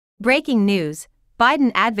Breaking news: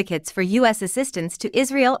 Biden advocates for U.S. assistance to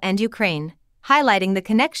Israel and Ukraine, highlighting the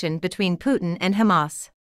connection between Putin and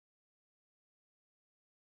Hamas.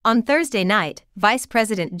 On Thursday night, Vice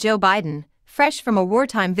President Joe Biden, fresh from a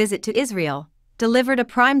wartime visit to Israel, delivered a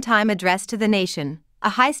prime-time address to the nation,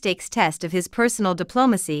 a high-stakes test of his personal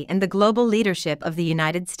diplomacy and the global leadership of the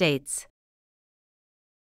United States.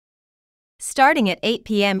 Starting at 8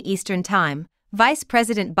 p.m. Eastern Time, Vice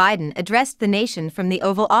President Biden addressed the nation from the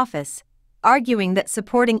Oval Office, arguing that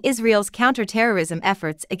supporting Israel's counterterrorism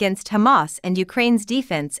efforts against Hamas and Ukraine's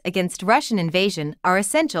defense against Russian invasion are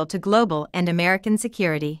essential to global and American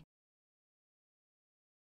security.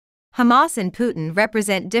 Hamas and Putin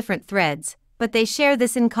represent different threads, but they share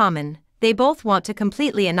this in common: they both want to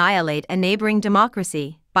completely annihilate a neighboring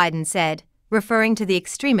democracy, Biden said, referring to the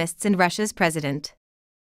extremists and Russia's president.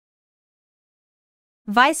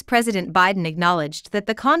 Vice President Biden acknowledged that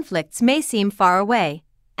the conflicts may seem far away,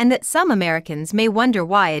 and that some Americans may wonder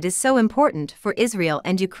why it is so important for Israel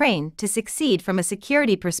and Ukraine to succeed from a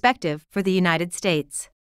security perspective for the United States.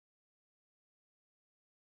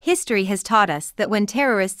 History has taught us that when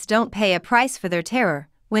terrorists don't pay a price for their terror,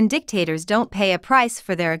 when dictators don't pay a price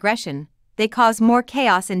for their aggression, they cause more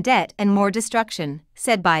chaos and debt and more destruction,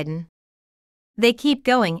 said Biden. They keep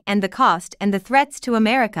going, and the cost and the threats to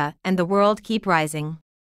America and the world keep rising.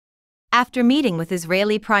 After meeting with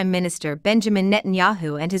Israeli Prime Minister Benjamin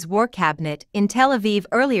Netanyahu and his war cabinet in Tel Aviv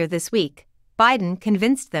earlier this week, Biden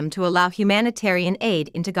convinced them to allow humanitarian aid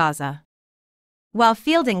into Gaza. While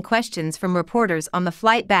fielding questions from reporters on the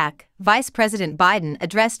flight back, Vice President Biden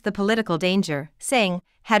addressed the political danger, saying,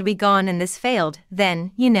 "Had we gone and this failed,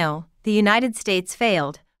 then, the United States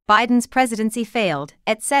failed, Biden's presidency failed,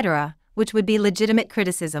 etc., which would be legitimate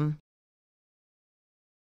criticism."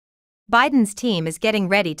 Biden's team is getting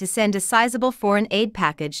ready to send a sizable foreign aid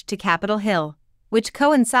package to Capitol Hill, which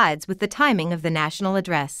coincides with the timing of the national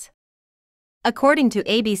address. According to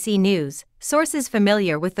ABC News, sources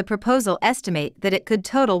familiar with the proposal estimate that it could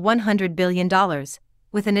total $100 billion,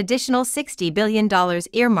 with an additional $60 billion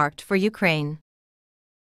earmarked for Ukraine.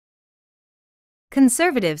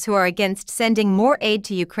 Conservatives who are against sending more aid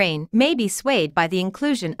to Ukraine may be swayed by the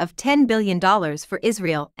inclusion of $10 billion for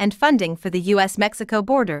Israel and funding for the U.S.-Mexico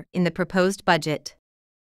border in the proposed budget.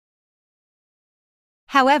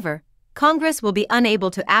 However, Congress will be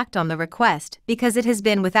unable to act on the request because it has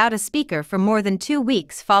been without a speaker for more than 2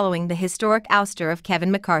 weeks following the historic ouster of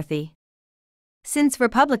Kevin McCarthy. Since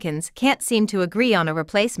Republicans can't seem to agree on a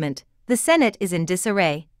replacement, the Senate is in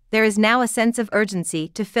disarray. There is now a sense of urgency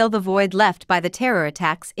to fill the void left by the terror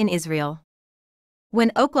attacks in Israel.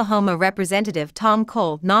 When Oklahoma Representative Tom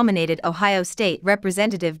Cole nominated Ohio State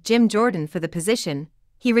Representative Jim Jordan for the position,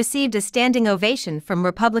 he received a standing ovation from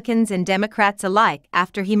Republicans and Democrats alike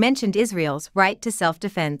after he mentioned Israel's right to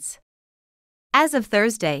self-defense. As of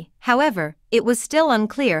Thursday, however, it was still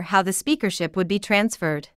unclear how the speakership would be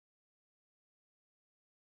transferred.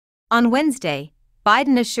 On Wednesday,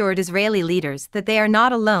 Biden assured Israeli leaders that they are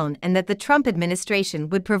not alone and that the Trump administration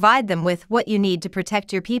would provide them with what you need to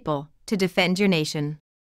protect your people, to defend your nation.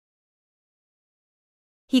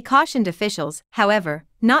 He cautioned officials, however,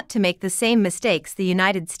 not to make the same mistakes the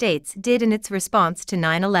United States did in its response to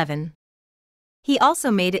 9/11. He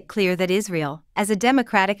also made it clear that Israel, as a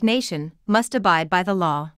democratic nation, must abide by the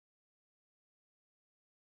law.